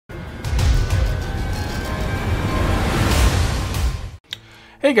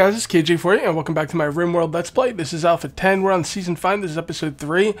Hey guys, it's KJ for you, and welcome back to my Rimworld Let's Play. This is Alpha 10, we're on Season 5, this is Episode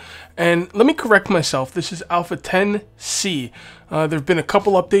 3, and let me correct myself, this is Alpha 10C. There have been a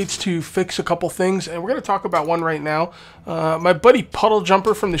couple updates to fix a couple things, and we're going to talk about one right now. My buddy Puddle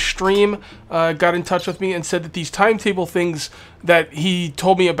Jumper from the stream got in touch with me and said that these timetable things that he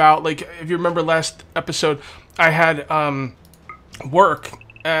told me about, like, if you remember last episode, I had work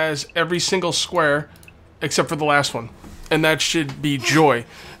as every single square except for the last one. And that should be joy.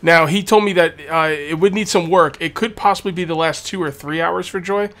 Now, he told me that it would need some work. It could possibly be the last 2 or 3 hours for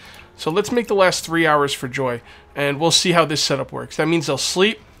joy. So let's make the last 3 hours for joy. And we'll see how this setup works. That means they'll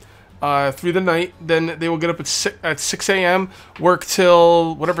sleep through the night. Then they will get up at 6 a.m., work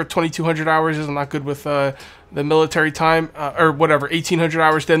till whatever 2,200 hours is. I'm not good with the military time. Or whatever, 1,800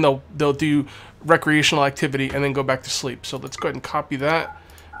 hours. Then they'll do recreational activity and then go back to sleep. So let's go ahead and copy that.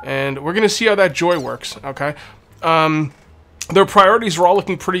 And we're going to see how that joy works, okay? Their priorities are all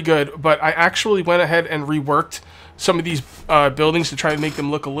looking pretty good, but I actually went ahead and reworked some of these buildings to try to make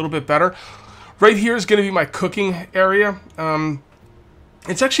them look a little bit better. Right here is going to be my cooking area.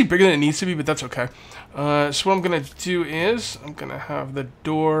 It's actually bigger than it needs to be, but that's okay. So what I'm going to do is I'm going to have the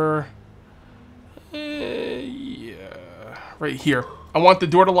door right here. I want the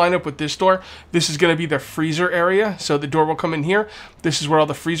door to line up with this door. This is going to be the freezer area, so the door will come in here. This is where all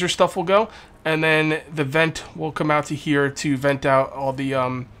the freezer stuff will go, and then the vent will come out to here to vent out all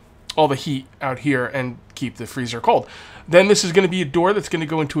the heat out here and keep the freezer cold. Then this is going to be a door that's going to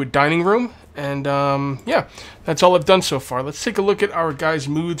go into a dining room, and yeah, that's all I've done so far. Let's take a look at our guys'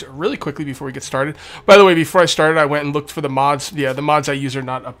 moods really quickly before we get started. By the way, before I started, I went and looked for the mods. Yeah, the mods I use are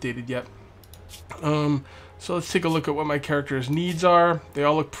not updated yet. So let's take a look at what my character's needs are. They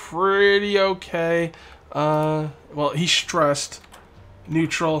all look pretty okay. Well, he's stressed,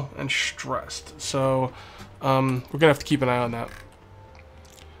 neutral, and stressed. So we're going to have to keep an eye on that.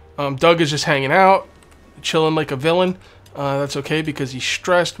 Doug is just hanging out, chilling like a villain. That's okay because he's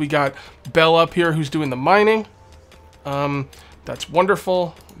stressed. We got Belle up here who's doing the mining. That's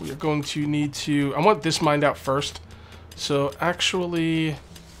wonderful. We are going to need to... I want this mined out first. So actually...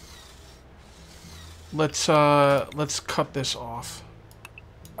 Let's cut this off.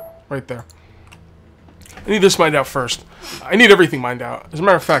 Right there. I need this mined out first. I need everything mined out. As a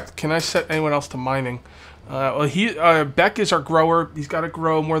matter of fact, can I set anyone else to mining? Well, Beck is our grower. He's got to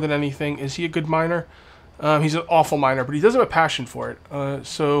grow more than anything. Is he a good miner? He's an awful miner, but he does have a passion for it.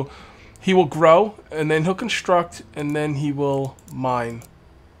 So he will grow, and then he'll construct, and then he will mine.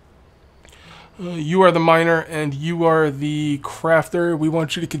 You are the miner, and you are the crafter. We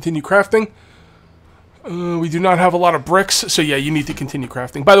want you to continue crafting. We do not have a lot of bricks, so yeah, you need to continue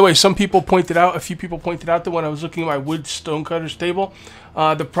crafting. By the way, some people pointed out, a few people pointed out that when I was looking at my wood stonecutter's table,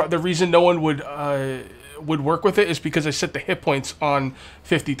 the reason no one would work with it is because I set the hit points on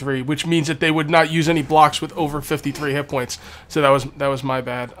 53, which means that they would not use any blocks with over 53 hit points. So that was my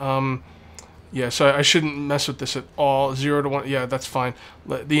bad. Yeah, so I shouldn't mess with this at all. 0 to 1, yeah, that's fine.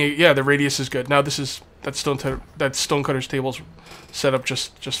 The radius is good. Now that stonecutter's table's set up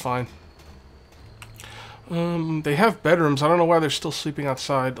just fine. They have bedrooms. I don't know why they're still sleeping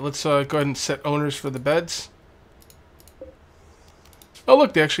outside. Let's go ahead and set owners for the beds. Oh,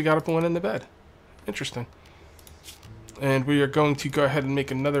 look, they actually got up and went in the bed. Interesting. And we are going to go ahead and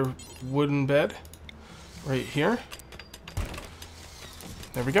make another wooden bed right here.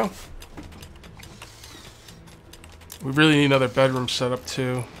 There we go. We really need another bedroom set up,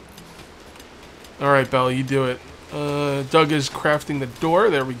 too. Alright, Bella, you do it. Doug is crafting the door.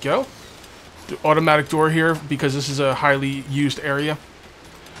 There we go. Automatic door here because this is a highly used area.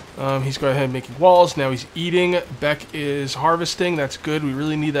 He's going ahead and making walls. Now he's eating. Beck is harvesting. That's good. We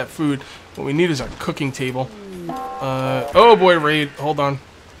really need that food. What we need is a cooking table. Oh boy, raid. Hold on.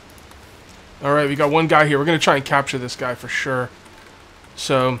 Alright, we got one guy here. We're going to try and capture this guy for sure.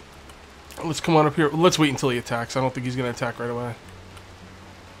 So, let's come on up here. Let's wait until he attacks. I don't think he's going to attack right away.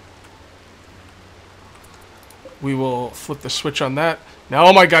 We will flip the switch on that. Now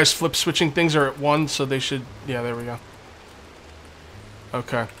all my guys flip switching things are at 1, so they should... Yeah, there we go.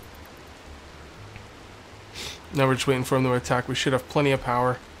 Okay. Now we're just waiting for them to attack. We should have plenty of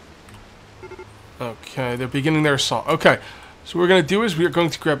power. Okay, they're beginning their assault. Okay, so what we're going to do is we are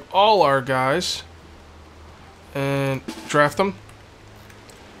going to grab all our guys and draft them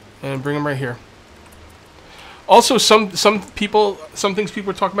and bring them right here. Also, some things people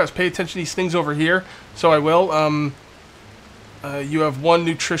are talking about is pay attention to these things over here. So I will. You have 1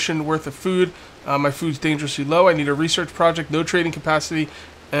 nutrition worth of food. My food's dangerously low. I need a research project, no trading capacity,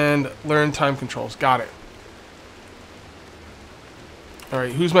 and learn time controls. Got it. All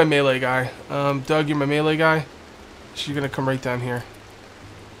right, who's my melee guy? Doug, you're my melee guy. So you're gonna come right down here.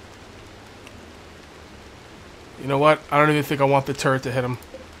 You know what? I don't even think I want the turret to hit him.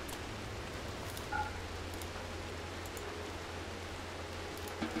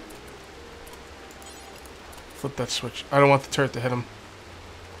 Flip that switch. I don't want the turret to hit him.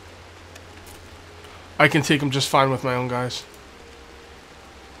 I can take him just fine with my own guys.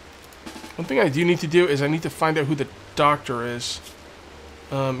 One thing I do need to do is I need to find out who the doctor is.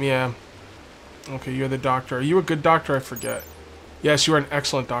 Yeah. Okay, you're the doctor. Are you a good doctor? I forget. Yes, you are an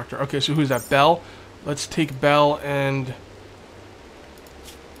excellent doctor. Okay, so who's that? Bell? Let's take Bell and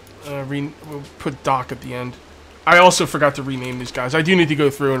we'll put Doc at the end. I also forgot to rename these guys. I do need to go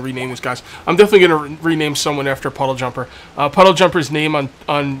through and rename these guys. I'm definitely going to rename someone after Puddle Jumper. Puddle Jumper's name on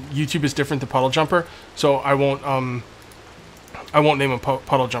YouTube is different to Puddle Jumper, so I won't name him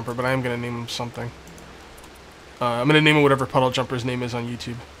Puddle Jumper, but I am going to name him something. I'm going to name him whatever Puddle Jumper's name is on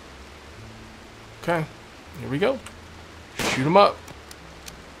YouTube. Okay, here we go. Shoot him up.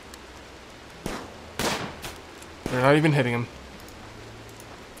 They're not even hitting him.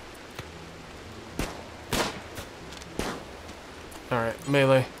 Alright,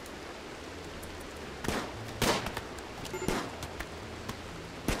 melee.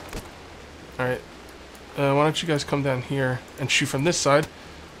 Alright. Why don't you guys come down here and shoot from this side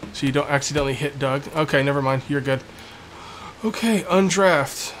so you don't accidentally hit Doug. Okay, never mind. You're good. Okay,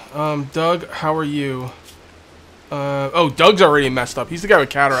 undraft. Doug, how are you? Oh, Doug's already messed up. He's the guy with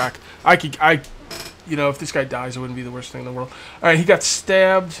cataract. You know, if this guy dies, it wouldn't be the worst thing in the world. Alright, he got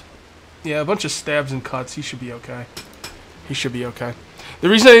stabbed. Yeah, a bunch of stabs and cuts. He should be okay. He should be okay. The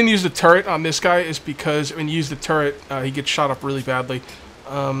reason I didn't use the turret on this guy is because when you use the turret, he gets shot up really badly.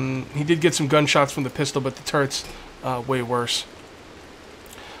 He did get some gunshots from the pistol, but the turret's way worse.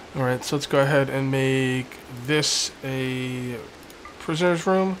 Alright, so let's go ahead and make this a prisoner's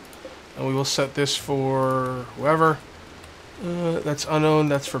room. And we will set this for whoever. That's unknown.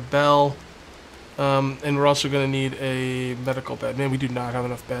 That's for Bell. And we're also going to need a medical bed. Man, we do not have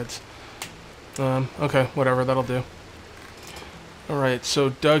enough beds. Okay, whatever. That'll do. Alright, so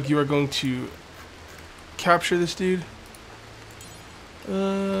Doug, you are going to capture this dude.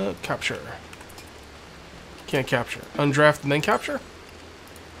 Capture. Can't capture. Undraft and then capture?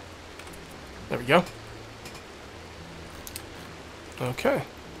 There we go. Okay.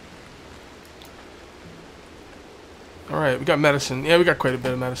 Alright, we got medicine. Yeah, we got quite a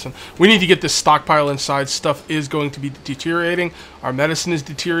bit of medicine. We need to get this stockpile inside. Stuff is going to be deteriorating. Our medicine is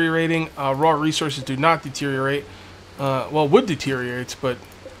deteriorating. Raw resources do not deteriorate. Well, wood deteriorates, but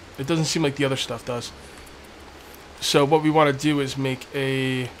it doesn't seem like the other stuff does. So what we want to do is make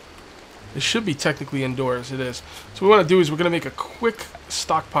a... It should be technically indoors. It is. So what we want to do is we're going to make a quick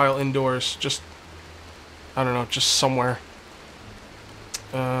stockpile indoors. Just, I don't know, just somewhere.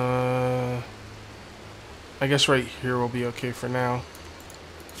 I guess right here will be okay for now.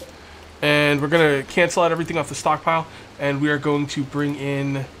 And we're going to cancel out everything off the stockpile. And we are going to bring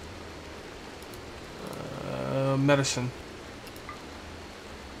in medicine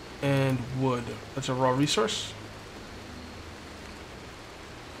and wood. That's a raw resource.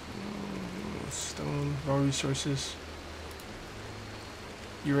 Stone, raw resources.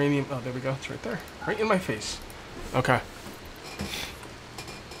 Uranium. Oh, there we go. It's right there. Right in my face. Okay.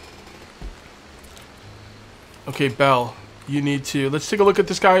 Okay, Bell. You need to... Let's take a look at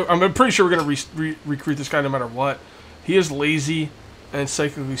this guy. I'm pretty sure we're going to recruit this guy no matter what. He is lazy and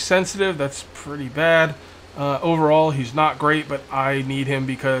psychically sensitive. That's pretty bad. Overall, he's not great, but I need him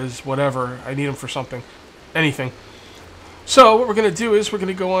because whatever. I need him for something. Anything. So, what we're going to do is we're going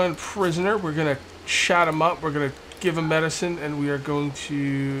to go on prisoner. We're going to chat him up. We're going to give him medicine, and we are going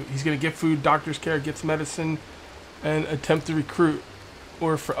to... He's going to get food, doctor's care, gets medicine, and attempt to recruit.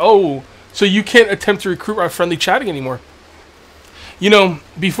 Or for... Oh, so you can't attempt to recruit our friendly chatting anymore. You know,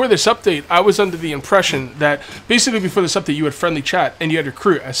 before this update, I was under the impression that basically before this update, you had friendly chat and you had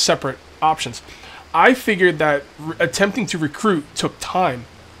recruit as separate options. I figured that attempting to recruit took time.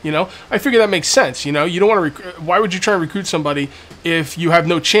 You know, I figure that makes sense. You know, you don't want to. Why would you try and recruit somebody if you have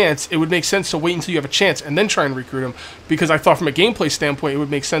no chance? It would make sense to wait until you have a chance and then try and recruit them. Because I thought from a gameplay standpoint, it would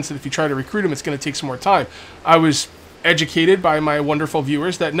make sense that if you try to recruit them, it's going to take some more time. I was educated by my wonderful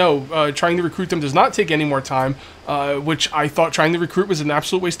viewers that no, trying to recruit them does not take any more time, which I thought trying to recruit was an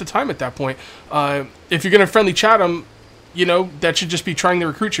absolute waste of time at that point. If you're going to friendly chat them, you know, that should just be trying to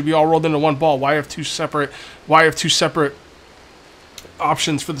recruit should be all rolled into one ball. Why have two separate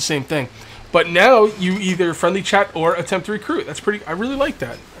options for the same thing? But now you either friendly chat or attempt to recruit. That's pretty. I really like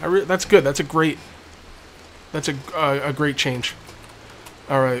that. That's good. That's a great. That's a great change.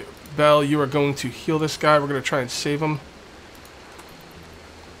 All right, Bell, you are going to heal this guy. We're going to try and save him.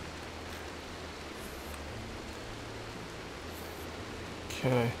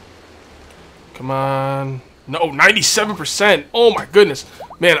 Okay. Come on. No, 97%. Oh my goodness.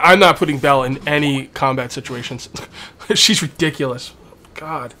 Man, I'm not putting Belle in any combat situations. She's ridiculous.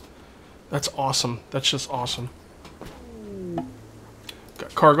 God. That's awesome. That's just awesome.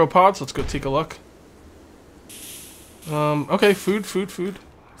 Got cargo pods. Let's go take a look. Okay, food.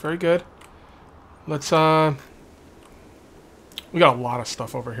 Very good. Let's, we got a lot of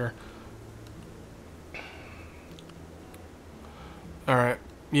stuff over here. Alright.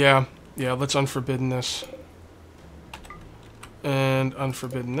 Yeah, let's unforbidden this. And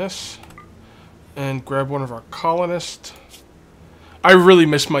unforbidden this. And grab one of our colonists. I really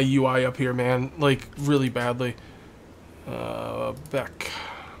miss my UI up here, man. Like, really badly. Beck.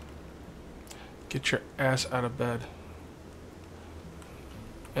 Get your ass out of bed.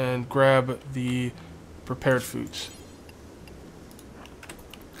 And grab the prepared foods.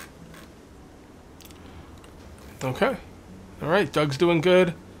 Okay. Alright, Doug's doing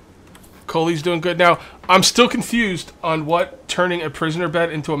good. Coley's doing good. Now, I'm still confused on what turning a prisoner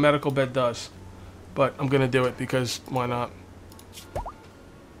bed into a medical bed does. But I'm going to do it because why not?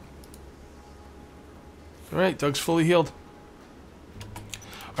 Alright, Doug's fully healed.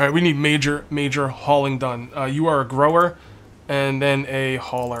 Alright, we need major hauling done. You are a grower and then a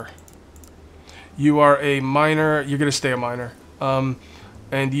hauler. You are a miner. You're going to stay a miner.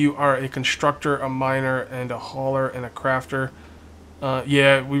 And you are a constructor, a miner, and a hauler, and a crafter.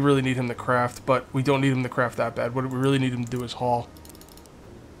 Yeah, we really need him to craft, but we don't need him to craft that bad. What we really need him to do is haul.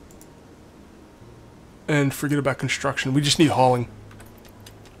 And forget about construction. We just need hauling.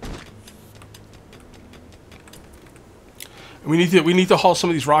 We need to haul some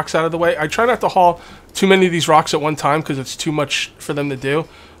of these rocks out of the way. I try not to haul too many of these rocks at one time because it's too much for them to do.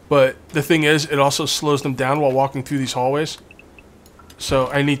 But the thing is, it also slows them down while walking through these hallways. So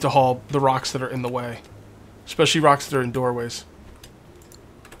I need to haul the rocks that are in the way. Especially rocks that are in doorways.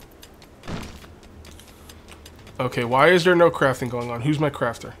 Okay, why is there no crafting going on? Who's my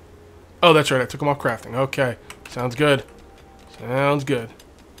crafter? Oh, that's right, I took him off crafting. Okay, sounds good. Sounds good.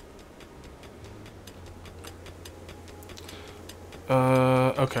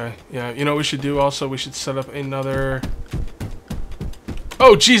 Okay. Yeah, you know what we should do also? We should set up another...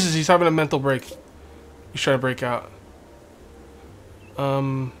 Oh, Jesus, he's having a mental break. He's trying to break out.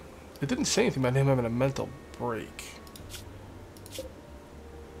 It didn't say anything about him having a mental break.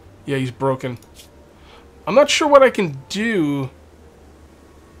 Yeah, he's broken. I'm not sure what I can do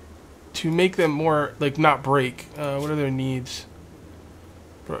to make them more, like, not break. What are their needs?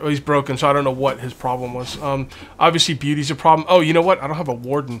 Oh, he's broken, so I don't know what his problem was. Obviously, beauty's a problem. Oh, you know what? I don't have a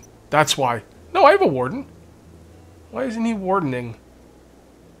warden. That's why. No, I have a warden. Why isn't he wardening?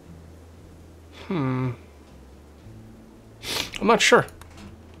 I'm not sure.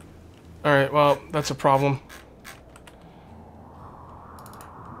 Alright, well, that's a problem.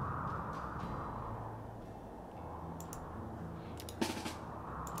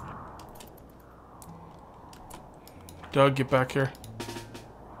 Doug, get back here.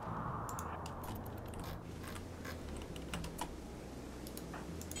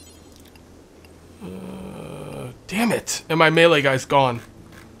 Damn it! And my melee guy's gone.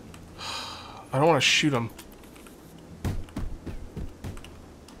 I don't want to shoot him.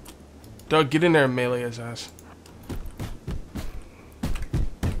 Doug, get in there and melee his ass.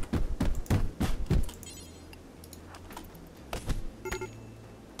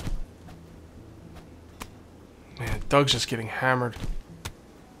 Man, Doug's just getting hammered.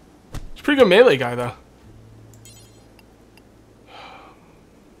 He's a pretty good melee guy, though.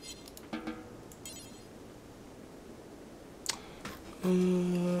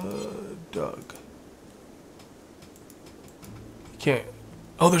 Doug. Can't.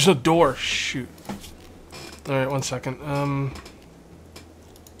 Oh, there's no door. Shoot. Alright, 1 second.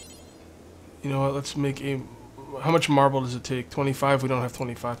 You know what? Let's make a... How much marble does it take? 25? We don't have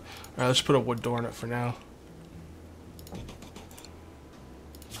 25. Alright, let's put a wood door in it for now.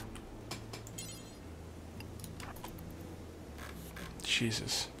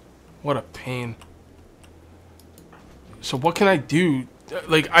 Jesus. What a pain. So what can I do?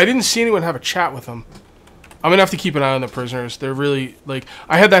 Like, I didn't see anyone have a chat with them. I'm gonna have to keep an eye on the prisoners. They're really, like...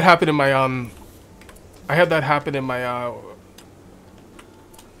 I had that happen in my,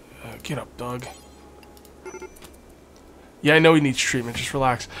 get up, Doug. Yeah, I know he needs treatment. Just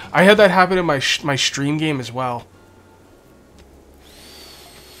relax. I had that happen in my stream game as well.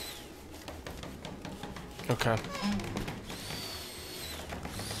 Okay.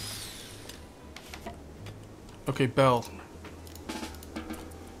 Okay, Belle.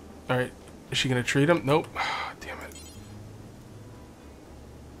 Alright. Is she gonna treat him? Nope. Damn it.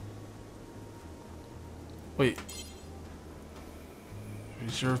 Wait.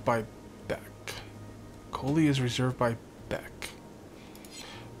 Reserved by Beck. Coley is reserved by Beck.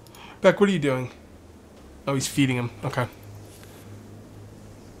 Beck, what are you doing? Oh, he's feeding him. Okay.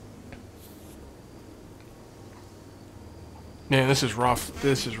 Man, this is rough.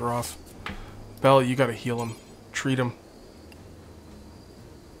 This is rough. Bella, you gotta heal him. Treat him.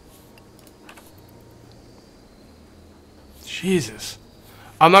 Jesus.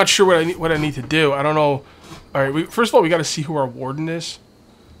 I'm not sure what I need to do. I don't know. All right. First of all, we got to see who our warden is.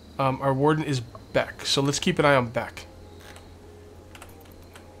 Our warden is Beck. So let's keep an eye on Beck.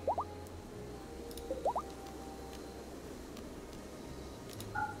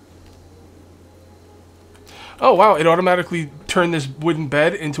 Oh wow! It automatically turned this wooden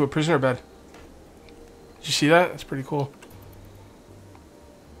bed into a prisoner bed. Did you see that? That's pretty cool.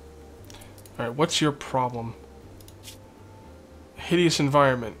 All right. What's your problem? Hideous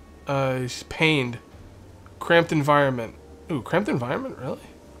environment. He's pained. Cramped environment. Ooh, cramped environment? Really?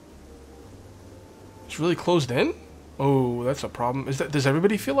 It's really closed in? Oh, that's a problem. Does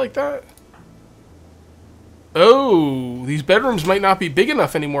everybody feel like that? Oh, these bedrooms might not be big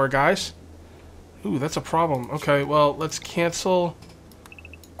enough anymore, guys. Ooh, that's a problem. Okay, well, let's cancel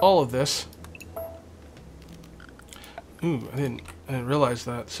all of this. Ooh, I didn't realize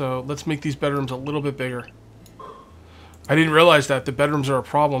that. So let's make these bedrooms a little bit bigger. I didn't realize that the bedrooms are a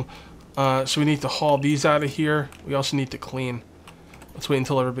problem. So we need to haul these out of here. We also need to clean. Let's wait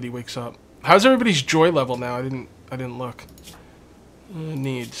until everybody wakes up. How's everybody's joy level now? I didn't look.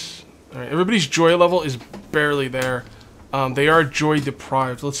 Needs. All right, everybody's joy level is barely there. They are joy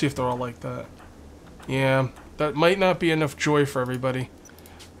deprived. Let's see if they're all like that. Yeah, that might not be enough joy for everybody.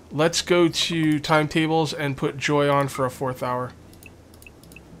 Let's go to timetables and put joy on for a 4th hour.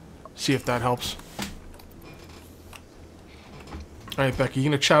 See if that helps. Alright, Becky, you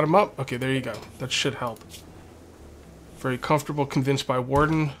gonna chat him up? Okay, there you go. That should help. Very comfortable, convinced by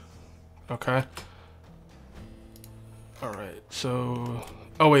warden. Okay. Alright, so...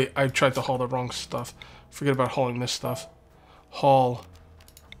 Oh, wait, I tried to haul the wrong stuff. Forget about hauling this stuff. Haul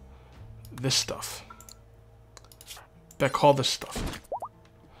this stuff. Beck, haul this stuff.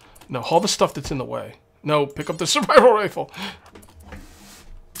 No, haul the stuff that's in the way. No, pick up the survival rifle.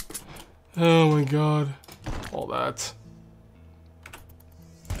 Oh my god. Haul that.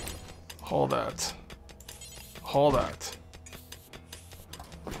 Haul that. Haul that.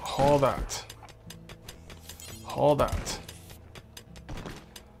 Haul that. Haul that.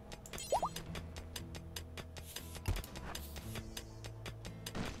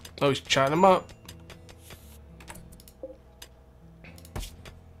 Oh, he's chatting him up.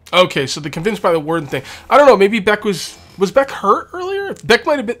 Okay, so the convinced by the warden thing. I don't know, maybe Beck was Beck hurt earlier? Beck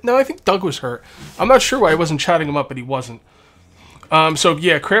might have been... No, I think Doug was hurt. I'm not sure why I wasn't chatting him up, but he wasn't. So,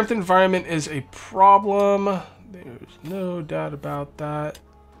 yeah, cramped environment is a problem. There's no doubt about that.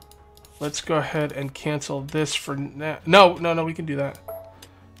 Let's go ahead and cancel this for now. No, we can do that.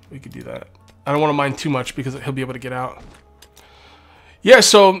 We could do that. I don't want to mind too much because he'll be able to get out. Yeah,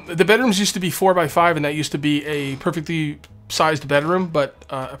 so the bedrooms used to be 4x5, and that used to be a perfectly sized bedroom, but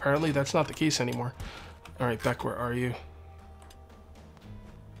apparently that's not the case anymore. All right, Beck, where are you?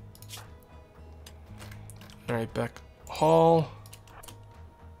 All right, Beck, haul.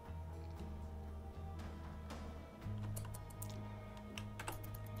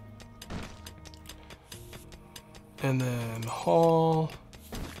 And then haul.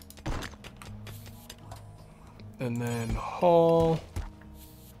 And then haul.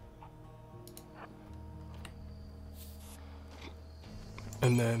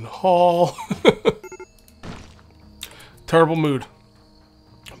 And then haul. Terrible mood.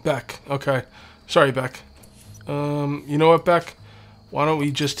 Beck. Okay. Sorry, Beck. You know what, Beck? Why don't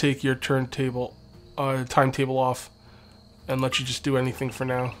we just take your timetable off and let you just do anything for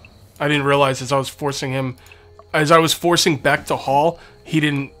now? I didn't realize as I was forcing Beck to haul,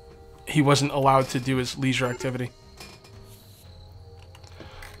 he wasn't allowed to do his leisure activity.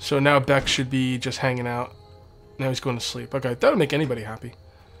 So now Beck should be just hanging out. Now he's going to sleep. Okay, that would make anybody happy.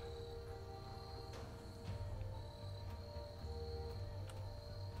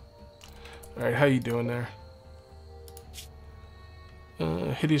 Alright, how you doing there?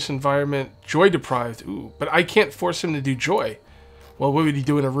 Hideous environment. Joy deprived. Ooh, but I can't force him to do joy. Well, what would he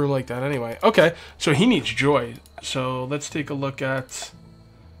do in a room like that anyway? Okay, so he needs joy. So let's take a look at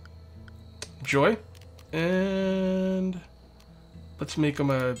joy. And let's make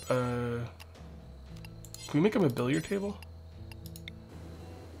him a... Can we make him a billiard table?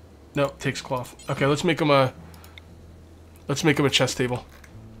 No, takes cloth. Okay, let's make him a chess table.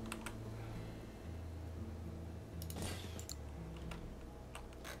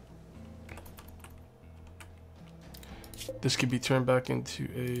 This could be turned back into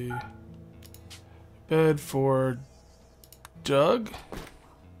a Bed for Doug.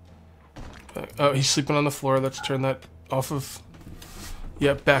 Oh, he's sleeping on the floor. Let's turn that off of...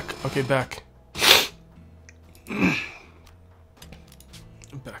 Yeah, back. Okay, back.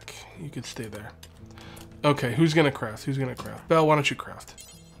 Back. You could stay there. Okay, who's gonna craft? Who's gonna craft? Belle, why don't you craft?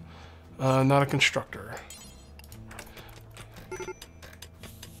 Not a constructor.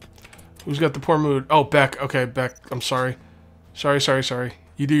 Who's got the poor mood? Oh, Beck. Okay, Beck. I'm sorry. Sorry.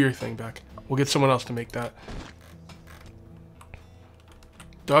 You do your thing, Beck. We'll get someone else to make that.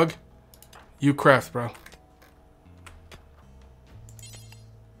 Doug, you craft, bro.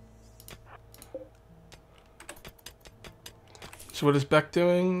 So what is Beck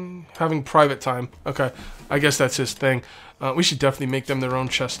doing? Having private time. Okay, I guess that's his thing. We should definitely make them their own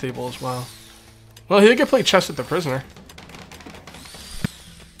chess table as well. Well, he can play chess with the prisoner.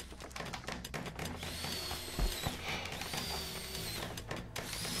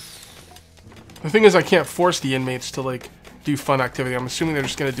 The thing is, I can't force the inmates to, like, do fun activity. I'm assuming they're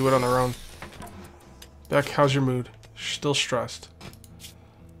just going to do it on their own. Beck, how's your mood? Still stressed.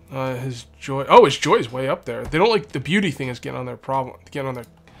 His joy... Oh, his joy is way up there. They don't like... The beauty thing is getting on their problem. Getting on their...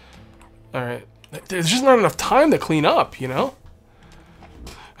 Alright. There's just not enough time to clean up, you know?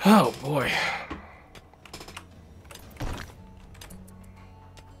 Oh, boy.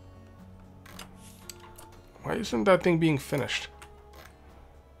 Why isn't that thing being finished?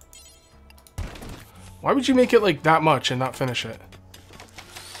 Why would you make it like that much and not finish it?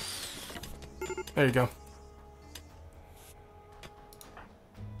 There you go.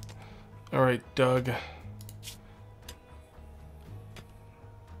 Alright, Doug.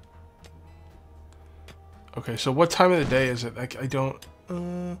 Okay, so what time of the day is it? I don't...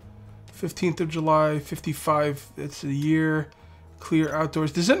 15th of July, 55, it's a year. Clear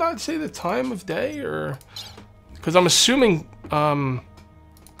outdoors. Does it not say the time of day, or... Because I'm assuming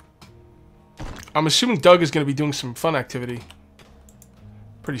Doug is going to be doing some fun activity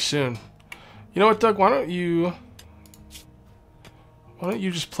pretty soon. You know what, Doug? Why don't you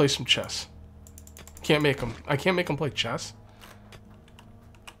just play some chess? Can't make him. I can't make him play chess.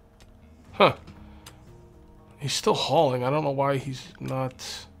 Huh. He's still hauling. I don't know why he's not.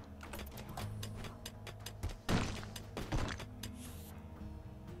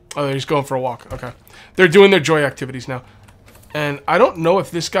 Oh, he's going for a walk. Okay. They're doing their joy activities now. And I don't know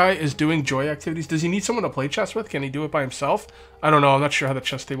if this guy is doing joy activities. Does he need someone to play chess with? Can he do it by himself? I don't know. I'm not sure how the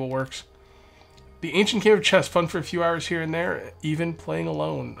chess table works. The ancient game of chess. Fun for a few hours here and there. Even playing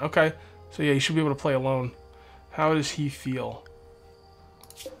alone. Okay. So yeah, you should be able to play alone. How does he feel?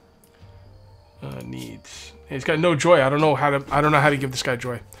 Needs. He's got no joy. I don't know how to give this guy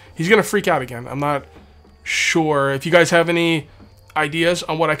joy. He's gonna freak out again. I'm not sure. If you guys have any ideas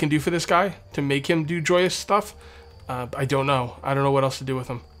on what I can do for this guy to make him do joyous stuff, I don't know. I don't know what else to do with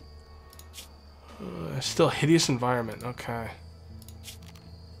him. Still hideous environment. Okay.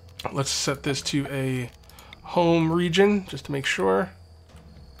 Let's set this to a home region just to make sure.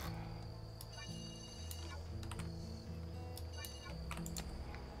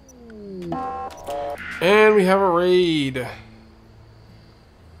 And we have a raid.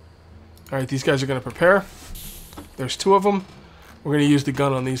 Alright, these guys are going to prepare. There's two of them. We're going to use the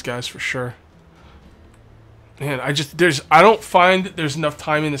gun on these guys for sure. Man, I don't find there's enough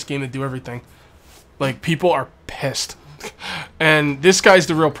time in this game to do everything. Like, people are pissed. And this guy's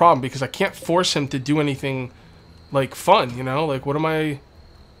the real problem because I can't force him to do anything, like, fun, you know? Like, what am I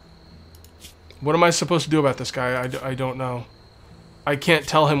supposed to do about this guy? I don't know. I can't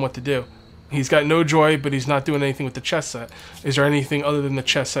tell him what to do. He's got no joy, but he's not doing anything with the chess set. Is there anything other than the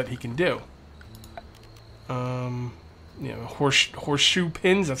chess set he can do? You know, horseshoe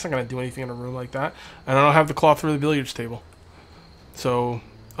pins. That's not going to do anything in a room like that. And I don't have the cloth for the billiards table. So,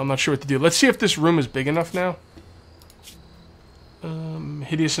 I'm not sure what to do. Let's see if this room is big enough now.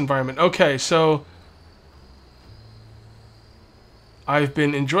 Hideous environment. Okay, so... I've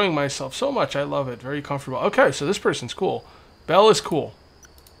been enjoying myself so much. I love it. Very comfortable. Okay, so this person's cool. Belle is cool.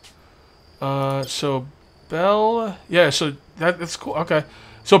 So Belle... Yeah, so that's cool. Okay.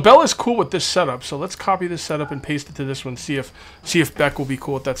 So Belle is cool with this setup. So let's copy this setup and paste it to this one. See if Beck will be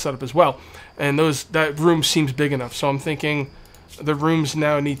cool with that setup as well. And that room seems big enough. So I'm thinking the rooms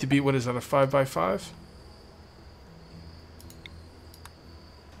now need to be, what is that, a 5x5?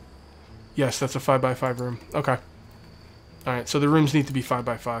 Yes, that's a 5x5 room. Okay. Alright, so the rooms need to be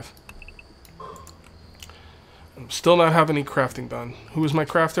 5x5. I'm still not having any crafting done. Who is my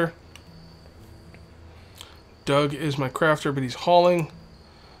crafter? Doug is my crafter, but he's hauling.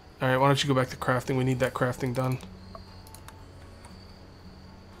 Alright, why don't you go back to crafting? We need that crafting done.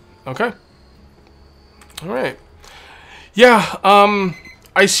 Okay. Alright. Yeah,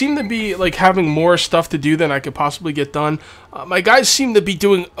 I seem to be like having more stuff to do than I could possibly get done. My guys seem to be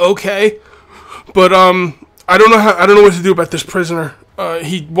doing okay, but I don't know what to do about this prisoner.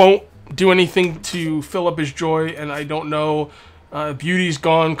 He won't do anything to fill up his joy, and I don't know. Beauty's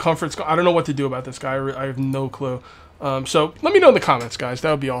gone, comfort's gone. I don't know what to do about this guy. I have no clue. So let me know in the comments, guys.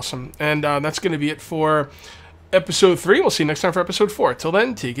 That would be awesome. And that's going to be it for episode 3. We'll see you next time for episode 4. Till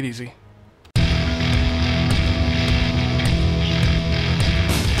then, take it easy.